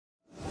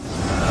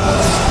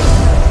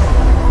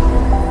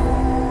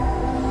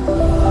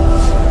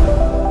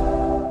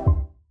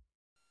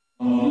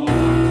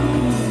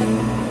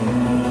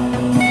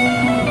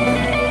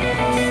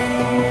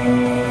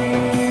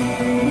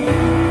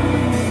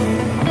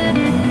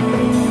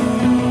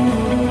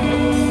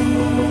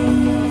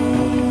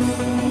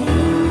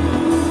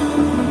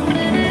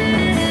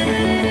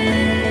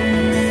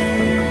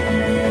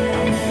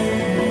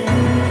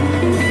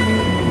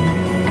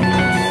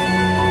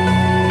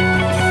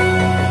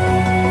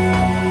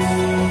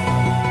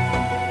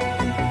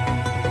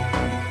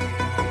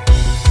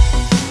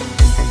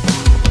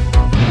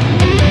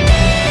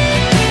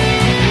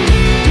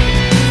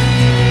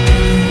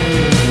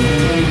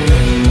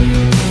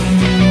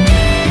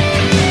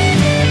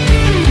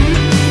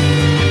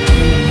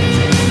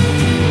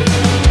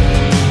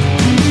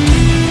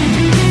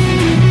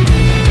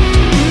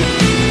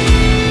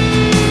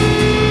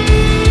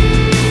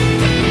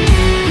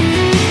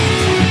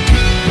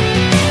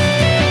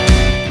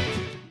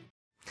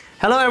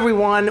Hello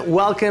everyone,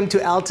 welcome to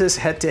Eltas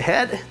Head to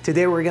Head.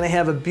 Today we're going to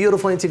have a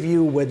beautiful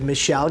interview with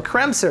Michelle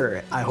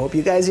Kremser. I hope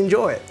you guys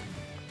enjoy it.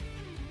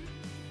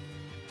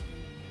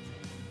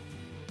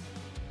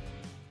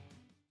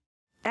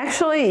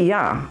 Actually,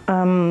 yeah.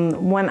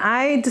 When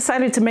I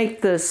decided to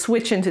make the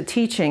switch into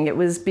teaching, it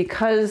was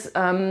because,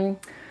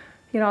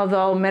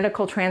 though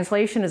medical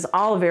translation is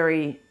all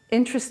very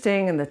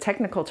interesting and the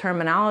technical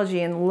terminology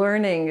and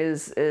learning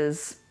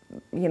is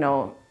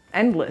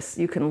endless.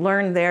 You can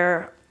learn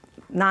there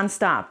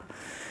nonstop.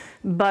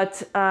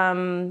 But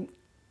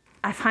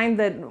I find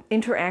that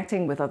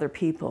interacting with other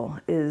people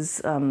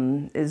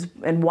and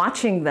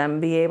watching them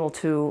be able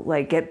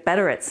to get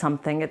better at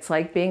something. It's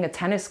like being a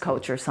tennis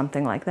coach or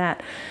something like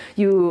that.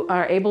 You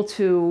are able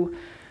to,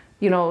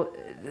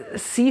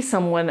 see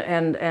someone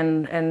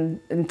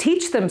and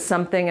teach them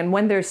something. And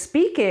when they're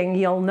speaking,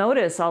 you'll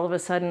notice all of a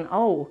sudden,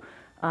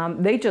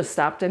 they just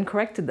stopped and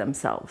corrected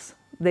themselves.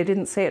 They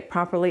didn't say it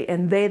properly,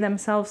 and they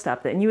themselves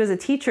stopped it. And you as a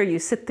teacher, you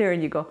sit there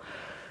and you go,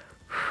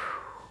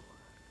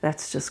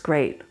 that's just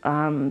great.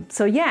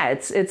 So yeah,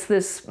 it's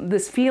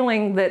this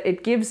feeling that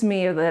it gives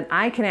me that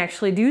I can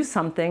actually do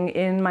something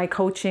in my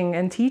coaching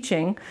and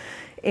teaching,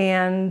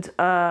 and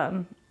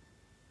I'm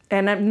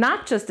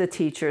not just a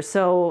teacher.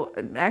 So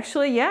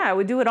actually, yeah, I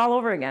would do it all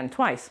over again,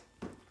 twice.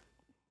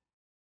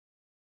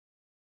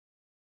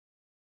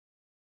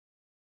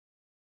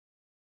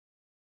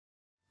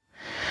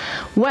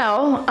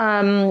 Well,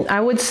 I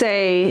would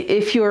say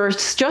if you're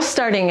just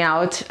starting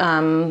out,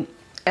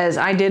 as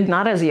I did,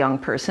 not as a young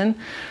person,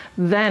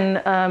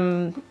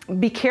 then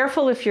be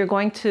careful if you're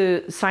going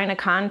to sign a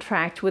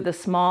contract with a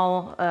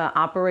small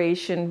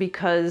operation,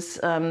 because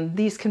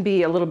these can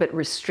be a little bit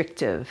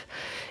restrictive.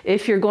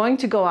 If you're going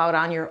to go out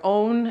on your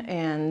own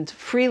and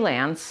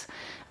freelance,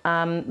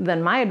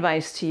 then my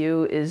advice to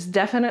you is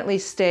definitely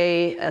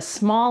stay a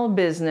small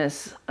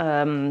business,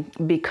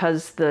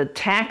 because the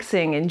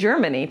taxing in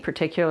Germany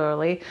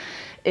particularly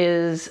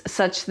is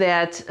such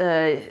that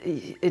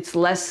it's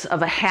less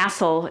of a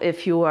hassle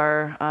if you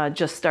are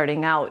just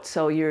starting out.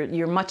 So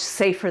you're much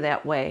safer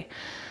that way.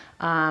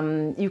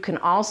 You can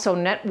also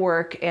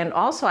network, and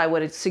also I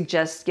would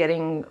suggest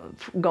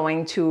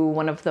going to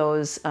one of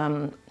those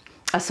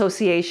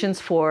associations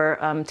for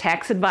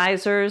tax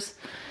advisors,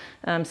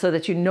 so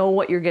that you know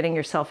what you're getting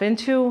yourself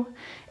into,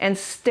 and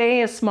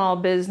stay a small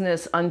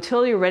business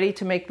until you're ready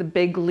to make the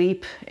big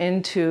leap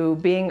into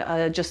being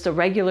just a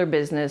regular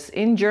business.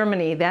 In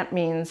Germany, that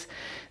means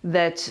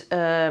that,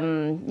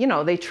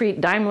 they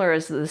treat Daimler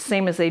as the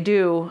same as they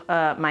do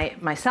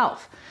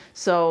myself.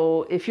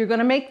 So if you're going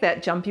to make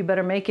that jump, you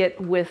better make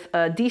it with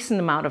a decent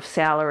amount of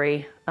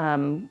salary,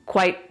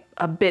 quite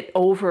a bit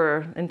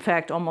over, in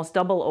fact, almost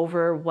double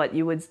over what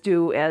you would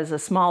do as a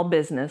small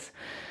business.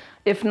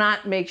 If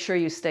not, make sure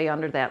you stay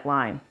under that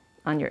line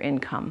on your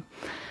income.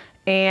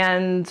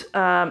 And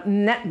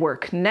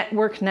network,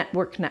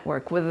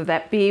 whether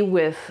that be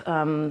with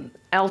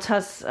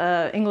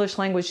Eltas, English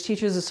Language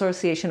Teachers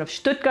Association of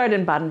Stuttgart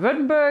in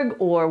Baden-Württemberg,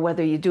 or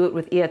whether you do it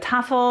with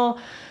TEFL,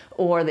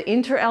 or the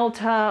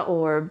Elta,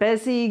 or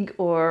BESIG,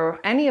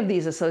 or any of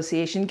these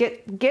associations.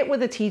 Get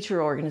with a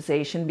teacher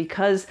organization,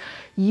 because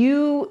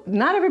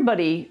not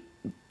everybody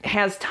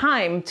has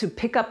time to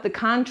pick up the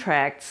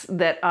contracts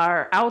that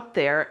are out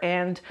there,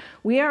 and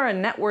we are a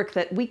network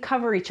that we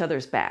cover each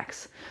other's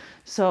backs.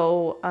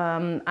 So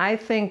I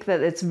think that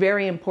it's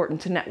very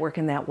important to network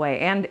in that way,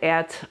 and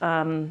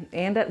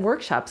at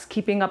workshops,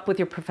 keeping up with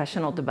your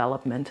professional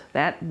development.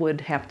 That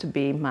would have to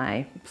be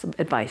my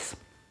advice.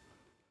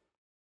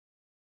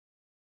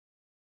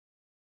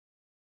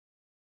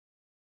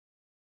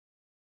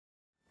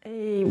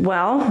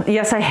 Well,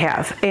 yes, I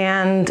have.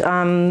 And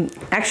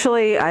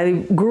actually, I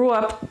grew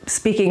up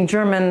speaking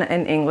German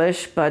and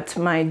English, but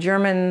my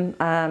German,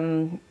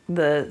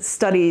 the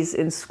studies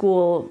in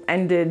school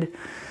ended,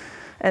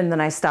 and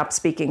then I stopped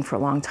speaking for a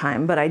long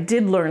time. But I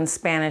did learn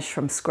Spanish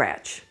from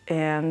scratch.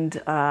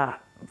 And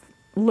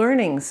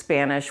learning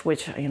Spanish,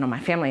 which, my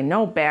family had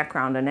no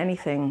background in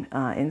anything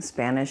in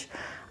Spanish,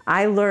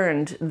 I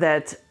learned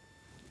that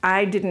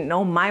I didn't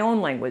know my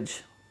own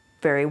language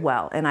very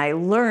well. And I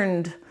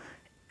learned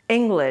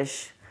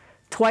English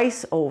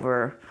twice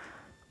over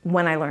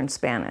when I learned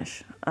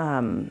Spanish.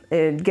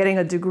 Getting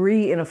a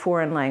degree in a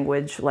foreign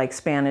language like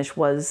Spanish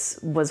was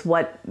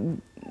what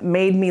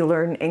made me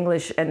learn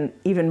English and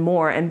even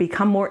more, and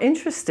become more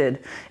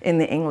interested in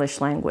the English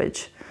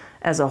language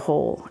as a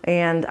whole.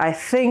 And I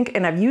think,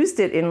 and I've used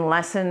it in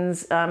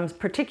lessons,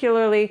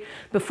 particularly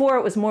before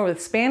it was more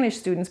with Spanish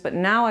students, but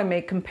now I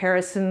make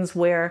comparisons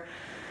where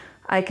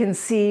I can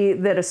see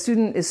that a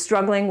student is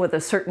struggling with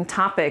a certain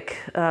topic,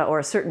 or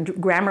a certain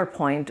grammar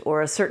point,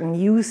 or a certain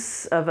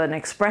use of an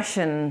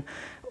expression,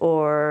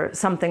 or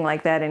something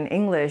like that in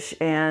English.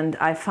 And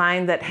I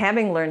find that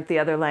having learned the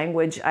other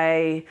language,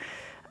 I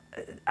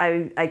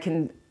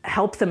can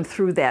help them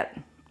through that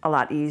a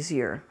lot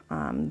easier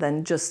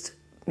than just,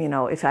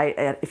 if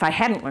I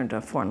hadn't learned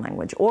a foreign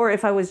language, or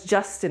if I was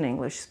just an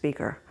English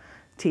speaker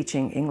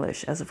teaching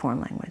English as a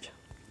foreign language.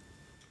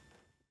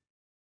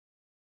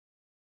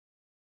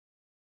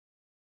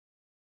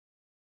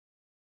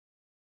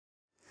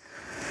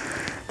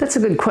 That's a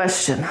good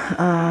question.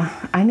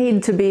 I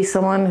need to be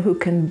someone who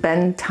can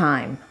bend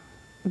time,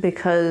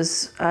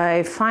 because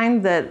I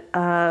find that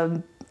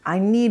I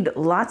need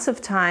lots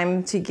of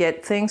time to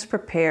get things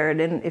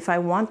prepared, and if I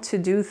want to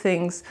do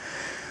things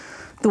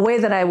the way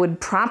that I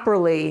would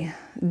properly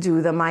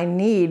do them, I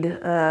need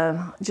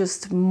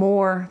just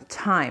more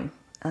time.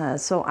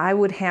 So I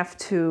would have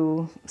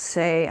to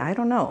say, I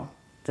don't know,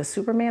 does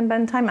Superman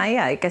bend time?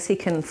 Yeah, I guess he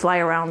can fly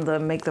around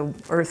make the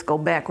Earth go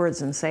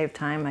backwards and save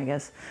time. I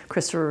guess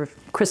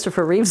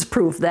Christopher Reeves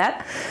proved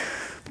that.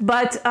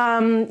 But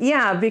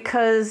yeah,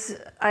 because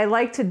I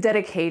like to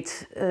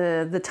dedicate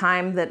the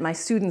time that my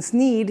students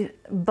need,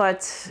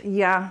 but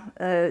yeah,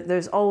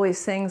 there's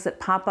always things that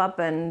pop up,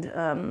 and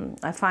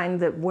I find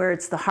that where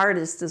it's the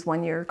hardest is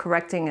when you're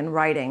correcting and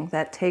writing.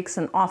 That takes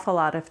an awful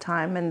lot of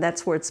time, and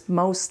that's where it's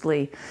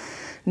mostly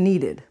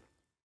needed.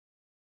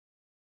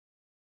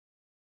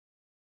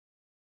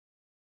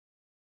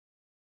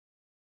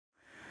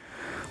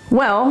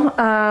 Well,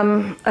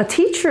 a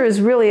teacher is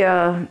really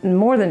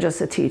more than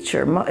just a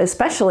teacher,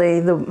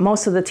 especially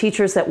most of the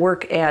teachers that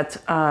work at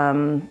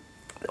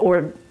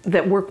or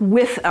that work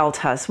with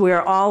Eltas. We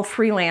are all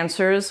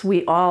freelancers.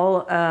 We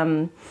all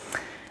are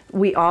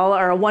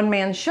a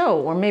one-man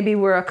show, or maybe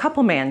we're a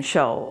couple-man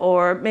show,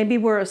 or maybe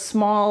we're a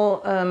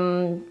small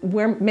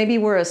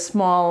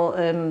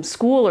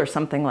school or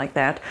something like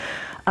that.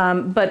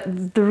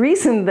 But the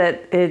reason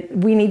that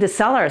we need to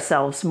sell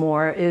ourselves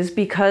more is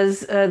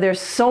because there's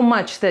so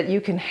much that you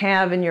can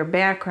have in your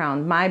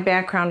background. My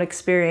background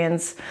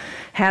experience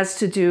has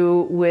to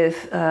do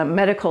with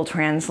medical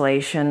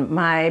translation.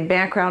 My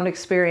background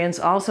experience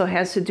also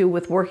has to do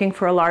with working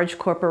for a large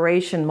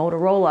corporation,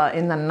 Motorola,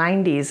 in the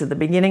 90s, at the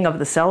beginning of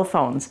the cell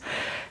phones.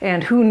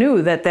 And who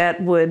knew that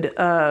that would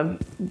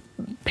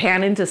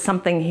pan into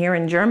something here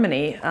in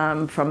Germany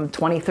from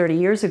 20, 30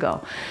 years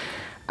ago.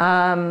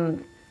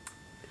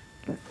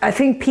 I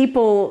think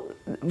people,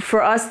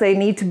 for us, they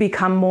need to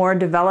become more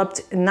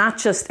developed, not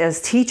just as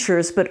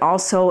teachers, but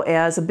also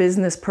as a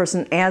business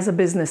person, as a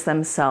business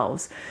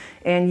themselves,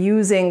 and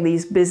using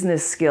these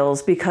business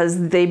skills,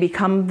 because they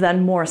become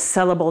then more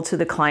sellable to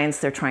the clients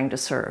they're trying to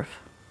serve.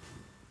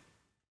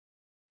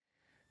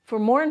 For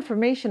more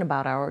information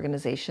about our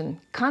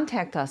organization,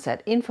 contact us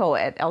at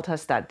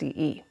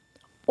info@eltas.de.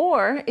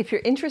 Or if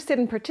you're interested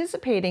in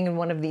participating in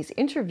one of these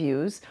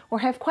interviews or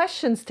have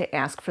questions to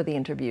ask for the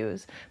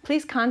interviews,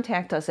 please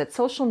contact us at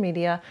social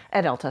media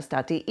at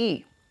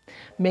eltas.de.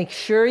 Make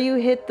sure you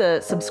hit the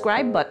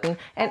subscribe button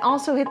and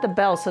also hit the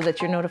bell so that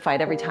you're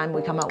notified every time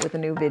we come out with a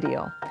new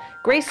video.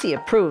 Gracie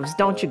approves,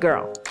 don't you,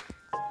 girl?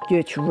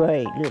 That's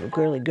right, little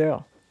girly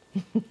girl.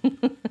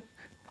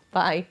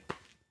 Bye.